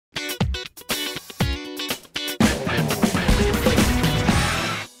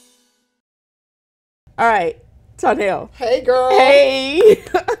All right, Tonell. Hey, girl. Hey.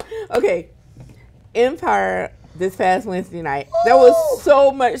 Okay, Empire this past Wednesday night. There was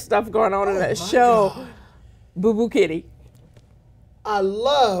so much stuff going on in that show. God. Boo Boo Kitty. I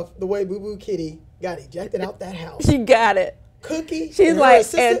love the way Boo Boo Kitty got ejected out that house. She got it. Cookie. She's and her like,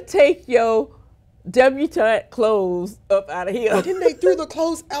 assistant, and take your debutante clothes up out of here. then they threw the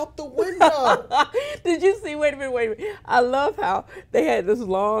clothes out the window. Did you see? Wait a minute. I love how they had this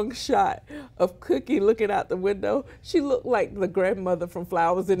long shot of Cookie looking out the window. She looked like the grandmother from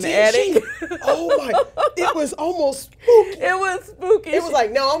Flowers in the Attic. Oh my! It was almost spooky. It was spooky. It was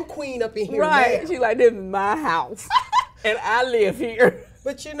like, now I'm queen up in here. right. Now. She's like, this is my house, and I live here.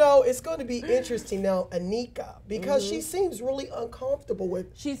 But you know, it's going to be interesting now, Anika, because she seems really uncomfortable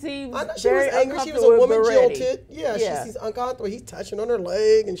with. She seems I know she very was angry. She was a uncomfortable with woman Beretti. jilted. Yeah, Yeah. she seems uncomfortable. He's touching on her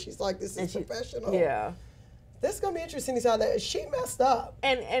leg, and she's like, "This is professional." Yeah. This is going to be interesting to see how that. She messed up.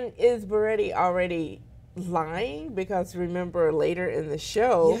 And is Beretti already lying? Because remember later in the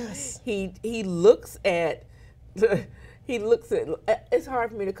show, Yes. he looks at it's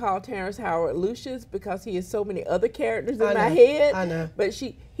hard for me to call Terrence Howard Lucius because he has so many other characters in my head. I know. But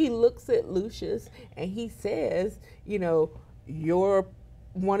he looks at Lucius and he says, you know,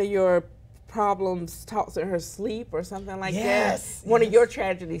 one of your problems talks in her sleep or something like that. One of your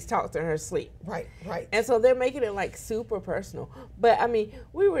tragedies talks in her sleep. Right, right. And so they're making it like super personal. But I mean,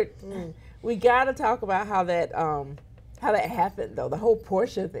 we got to talk about how that happened though. The whole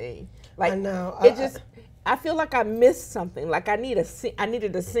Portia thing. Like I know. I feel like I missed something. Like I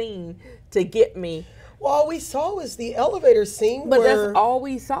needed a scene to get me. Well, all we saw was the elevator scene But where that's all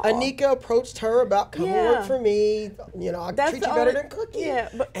we saw. Anika approached her about come work for me. You know, I That's treat you the better only- than Cookie. yeah,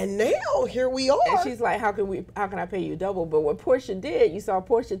 but- and now here we are. And she's like, how can I pay you double? But what Portia did, you saw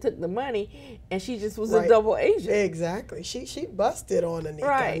Portia took the money and she just was a double agent. Exactly. She busted on Anika.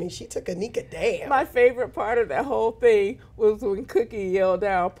 Right. I mean, she took Anika down. My favorite part of that whole thing was when Cookie yelled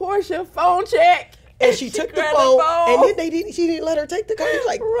out, Portia, phone check. And she took the grabbed phone, and then she didn't let her take the car. She was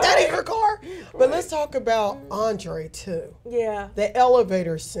like, that ain't her car. But let's talk about Andre too. Yeah. The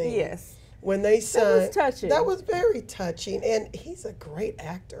elevator scene. Yes. When they sang, That was touching. That was very touching, and he's a great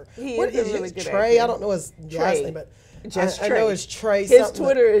actor. He What is a is really his good Trey? actor. I don't know his last name, but Just I Trey. know it's Trey. His something.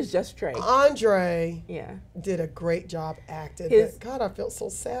 Twitter is just Trey. Andre Yeah. did a great job acting. His- But God, I felt so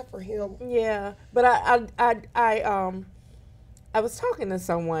sad for him. Yeah. But I was talking to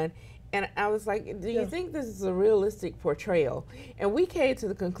someone and I was like, do you think this is a realistic portrayal? And we came to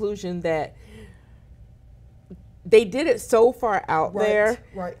the conclusion that they did it so far out there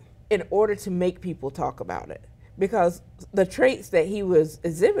Right. in order to make people talk about it. Because the traits that he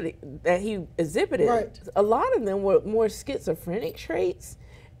exhibited, Right. a lot of them were more schizophrenic traits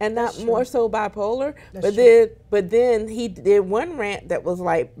and not That's more true. so bipolar. That's true. But then he did one rant that was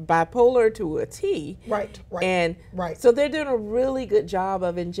like bipolar to a T. Right. And Right. so they're doing a really good job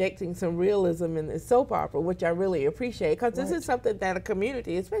of injecting some realism in the soap opera, which I really appreciate because this is something that a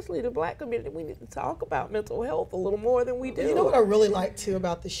community, especially the Black community, we need to talk about mental health a little more than we do. You know what I really like too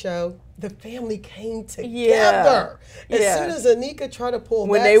about the show? The family came together. Yeah. As Yeah. soon as Anika tried to pull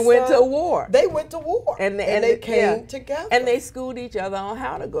when that they went stuff, to war. they went to war. And they came together. And they schooled each other on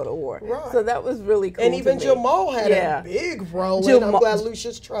how to go to war. Right. So that was really cool. And even to me. Jamal had a big role in it. I'm glad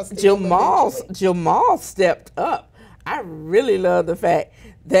Lucius trusted him eventually. Jamal stepped up. I really love the fact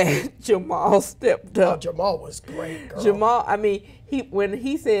that Jamal stepped Oh, up. Jamal was great, girl. Jamal, I mean, when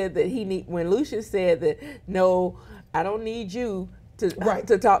Lucius said that, no, I don't need you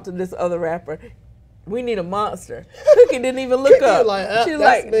to talk to this other rapper. We need a monster. Cookie didn't even look Cookie up. like, She's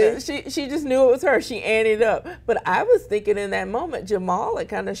that's like, she just knew it was her. She anted up. But I was thinking in that moment, Jamal had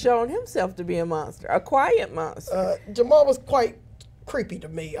kind of shown himself to be a monster, a quiet monster. Jamal was quite creepy to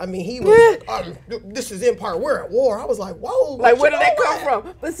me. I mean, he was this is Empire, we're at war. I was like, whoa. Like, where did that come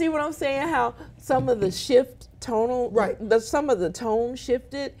from? But see what I'm saying? How some of the some of the tone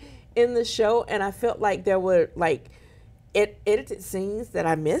shifted in the show, and I felt like there were like edited scenes that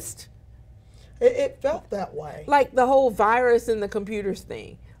I missed. It felt that way. Like the whole virus in the computers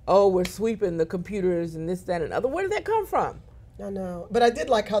thing. Oh, we're sweeping the computers and this, that, and other. Where did that come from? I know. But I did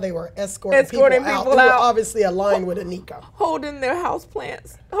like how they were escorting people out. They were obviously aligned with Anika. Holding their house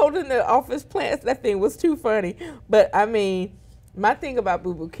plants, holding their office plants. That thing was too funny. But I mean, my thing about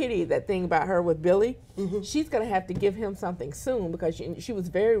Boo Boo Kitty, that thing about her with Billy, she's going to have to give him something soon because she was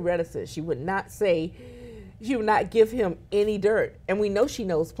very reticent. She would not give him any dirt. And we know she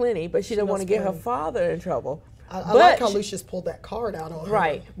knows plenty, but she didn't want to get her father in trouble. I like how Lucius pulled that card out on her.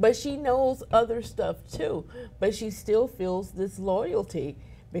 Right. But she knows other stuff too. But she still feels this loyalty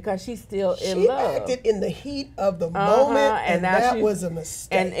because she's still in She love. acted in the heat of the moment, and now that she's- was a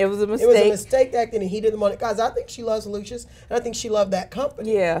mistake. And it was a It was mistake. a mistake to act in the heat of the moment. Guys, I think she loves Lucius, and I think she loved that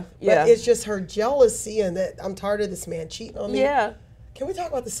company. Yeah, But yeah. it's just her jealousy and that I'm tired of this man cheating on me. Yeah. Can we talk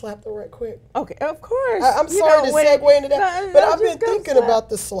about the slap though right quick? Okay, of course. I'm You sorry know, to when- segue into that, No, but no, I've been just go thinking slap. about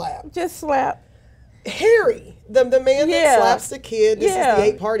the slap. Just slap. Harry, the man Yeah. that slaps the kid. This Yeah. is the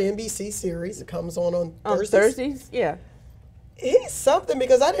 8-part NBC series. It comes on On Thursdays. Thursdays, yeah. He's something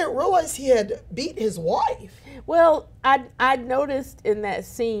because I didn't realize he had beat his wife. Well, I noticed in that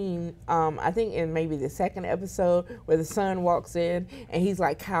scene, I think in maybe the second episode where the son walks in and he's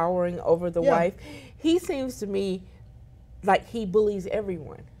like cowering over the Yeah. wife. He seems to me like he bullies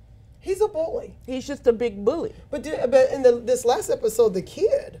everyone. He's a bully. He's just a big bully. But in this last episode, the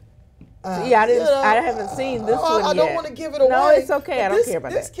kid. Yeah, I haven't seen this one I don't yet. want to give it away. No, it's okay. But I don't care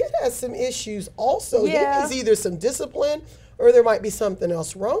about this that. kid has some issues also. Yeah. He's either some discipline or there might be something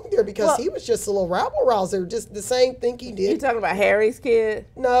else wrong there because Well- he was just a little rabble rouser, just the same thing he You did. talking about Harry's kid?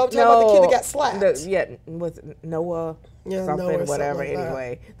 No, I'm talking about the kid that got slapped. Yeah, was it Noah? Yeah, something, Noah or whatever. something like that.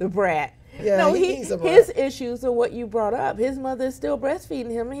 Anyway, the brat. Yeah, no, he's a brat. his issues are what you brought up. His mother is still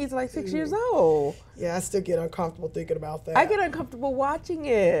breastfeeding him, and he's like 6 years old. Yeah, I still get uncomfortable thinking about that. I get uncomfortable watching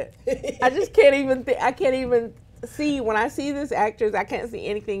it. I just can't even. I can't even see when I see this actress. I can't see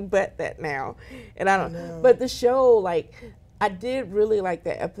anything but that now, and I don't. know. But the show, like, I did really like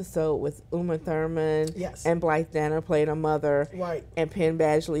that episode with Uma Thurman. Yes. And Blythe Danner played a mother. Right. And Penn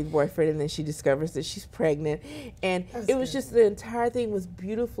Badgley's boyfriend, and then she discovers that she's pregnant, and That was it was good. just the entire thing was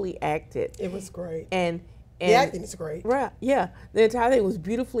beautifully acted. It was great. And The acting is great. Right. Yeah. The entire thing was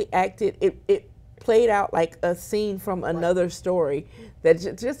beautifully acted. It played out like a scene from another story. That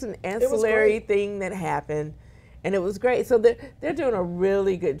just an ancillary great. thing that happened, and it was great. So they're doing a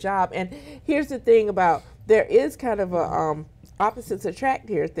really good job. And here's the thing about there is kind of a opposites attract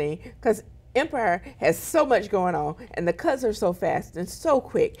here thing because Empire has so much going on, and the cuts are so fast and so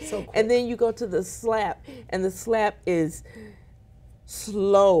quick. So quick. And then you go to the slap, and the slap is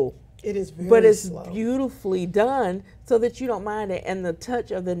slow. It is very But it's slow. beautifully done so that you don't mind it. And the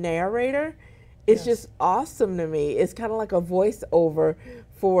touch of the narrator is just awesome to me. It's kind of like a voiceover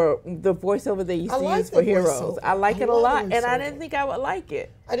for the voiceover that you I see like use the for heroes. voiceover. I like I it a love lot, the and I voiceover. didn't think I would like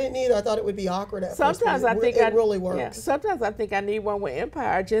it. I didn't either. I thought it would be awkward at first. Sometimes but I think it really works. Yeah, sometimes I think I need one with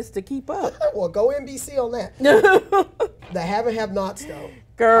Empire just to keep up. Well, go NBC on that. The have and have nots though.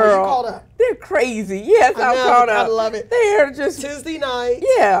 Girl, Are you caught up? They're crazy. Yes, I I'm know, caught I up. love it. They're just Tuesday night.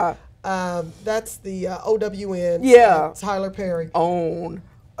 yeah. That's the OWN. Yeah. Tyler Perry. Own.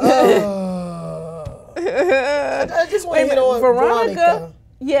 I just want to Wait a hit minute, on Veronica.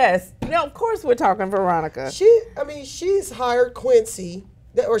 Yes. No, of course we're talking Veronica. She's hired Quincy,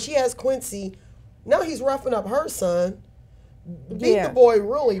 or she has Quincy. Now he's roughing up her son. Beat Yeah. the boy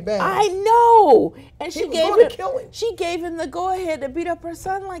really bad. I know. And she was gave gonna him, kill him. She gave him the go ahead to beat up her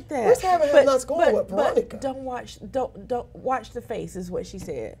son like that. Where's Have and Have Nots going with Veronica? But don't watch the face is what she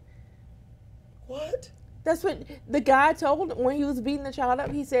said. What? That's what the guy told when he was beating the child up.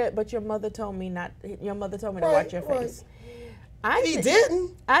 He said, "But your mother told me not. Your mother told me to Right, watch your right. face." He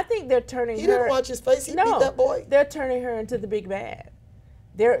didn't. I think they're turning He her. didn't watch his face. He no, beat that boy. They're turning her into the big bad.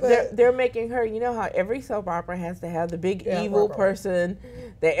 They're making her. You know how every soap opera has to have the big evil right. person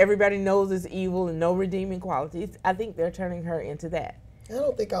that everybody knows is evil and no redeeming qualities. I think they're turning her into that. I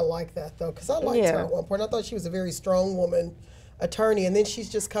don't think I like that though, because I liked Yeah. her at one point. I thought she was a very strong woman, attorney, and then she's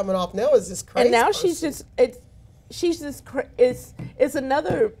just coming off now as this crazy. And now person. she's just it's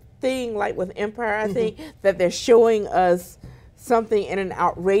another thing like with Empire. Mm-hmm. I think that they're showing us something in an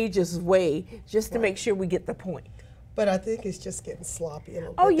outrageous way just to make sure we get the point. But I think it's just getting sloppy a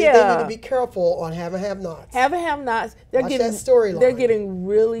little Oh, bit. yeah. They need to be careful on have and have nots. Have and have nots. They're Watch getting that storyline. They're getting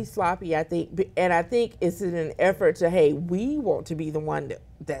really sloppy, I think, and I think it's in an effort to we want to be the one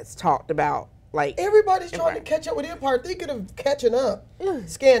that's talked about. Like Everybody's trying to Empire. catch up with Empire, thinking of catching up.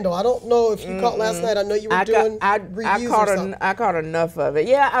 Scandal. I don't know if you caught last night. I know you were doing reviews or something. I caught enough of it.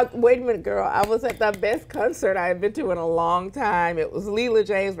 Yeah, wait a minute, girl. I was at the best concert I had been to in a long time. It was Leela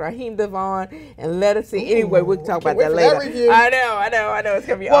James, Raheem Devon, and Lettucey. Anyway, we can talk can't about that wait for later. that review. I know. It's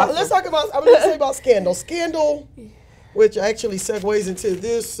gonna be Well, awesome. let's talk about. I'm going to say about Scandal. Scandal, which actually segues into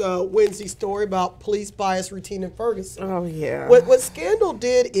this Wednesday story about police bias routine in Ferguson. Oh yeah. What Scandal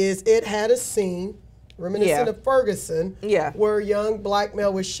did is it had a scene reminiscent Yeah. of Ferguson, Yeah. where a young black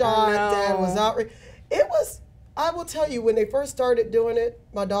male was shot, dad was know. outraged. It was, I will tell you, when they first started doing it,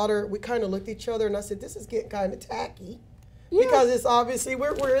 my daughter, we kind of looked at each other and I said, this is getting kind of tacky. Yeah. Because it's obviously,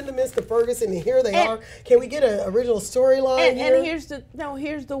 we're in the midst of Ferguson and here they And- are. Can we get an original storyline And here?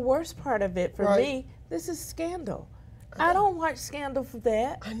 here's the worst part of it for Right. me. This is Scandal. I don't watch Scandal for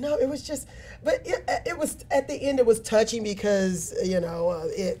that. I know it was just, but it was at the end. It was touching because it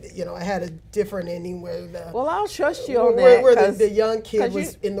had a different ending where Well, I'll trust you on that. Where the young kid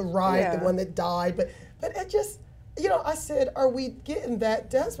was in the ride, yeah. the one that died. But it just, I said, are we getting that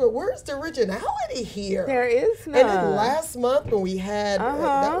desperate? Where's the originality here? There is none. And then last month when we had,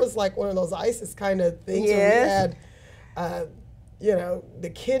 that was like one of those ISIS kind of things where we had, the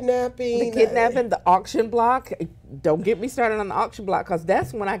kidnapping. The auction block. Don't get me started on the auction block, because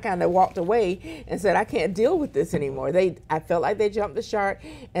that's when I kind of walked away and said, I can't deal with this anymore. I felt like they jumped the shark.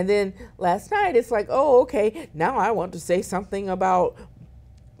 And then last night, it's like, oh, okay, now I want to say something about,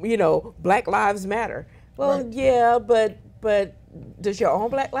 Black Lives Matter. Well, right. Yeah, but does your own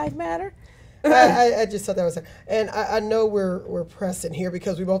Black Life matter? I just thought that was, and I know we're pressing here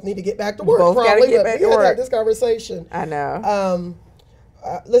because we both need to get back to work. Both probably, get back to work. Have this conversation. I know.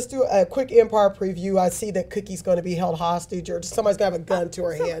 Let's do a quick Empire preview. I see that Cookie's going to be held hostage, or somebody's going to have a gun to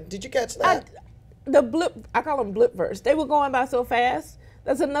her head. Did you catch that? I call them blip verse. They were going by so fast.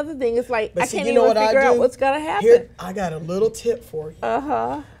 That's another thing. It's like, but I can't even figure out what's going to happen. Here, I got a little tip for you.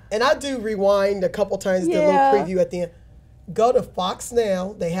 And I do rewind a couple times, the little preview at the end. Go to Fox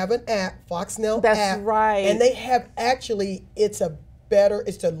Now. They have an app, Fox Now app. That's right. And they have it's a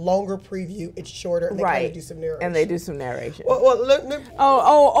longer preview. It's shorter, and they kind of do some narration. And they do some narration. Well, what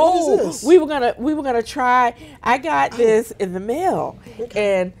is this? We were gonna try. I got this in the mail,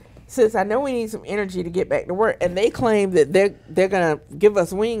 and since I know we need some energy to get back to work, and they claim that they're gonna give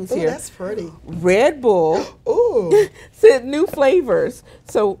us wings here. That's pretty. Red Bull. Ooh. Said new flavors.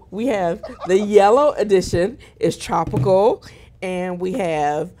 So we have the yellow edition is tropical, and we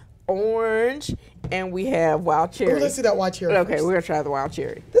have orange, and we have wild cherry. Ooh, let's see that wild cherry. Okay, first. we're gonna try the wild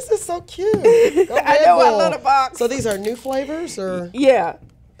cherry. This is so cute. I know, I love the box. So these are new flavors, or? Yeah.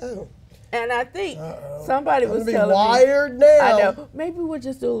 Oh. And I think somebody was telling me. Wired now. I know. Maybe we'll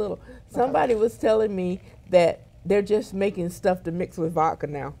just do a little. Somebody was telling me that they're just making stuff to mix with vodka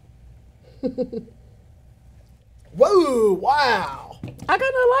now. Whoa! Wow. I kind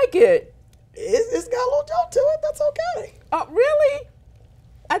of like it. It's got a little jolt to it. That's okay. Oh, really?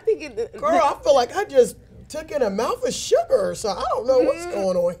 I think it. Girl, I feel like I just took in a mouth of sugar, so I don't know what's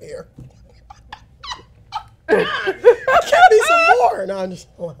going on here. Can't be some more. No, I'm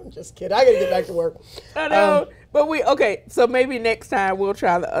just kidding. I gotta get back to work. I know, but so maybe next time we'll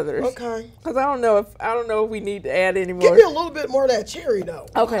try the others. Okay. Because I don't know if we need to add any more. Give me a little bit more of that cherry though.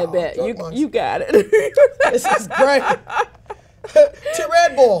 Okay, wow, bet you got it. This is great. To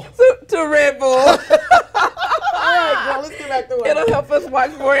Red Bull. To Red Bull. All right, girl. Let's get back to work. It'll help us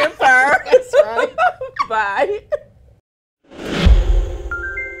watch more Empire. That's right. Bye.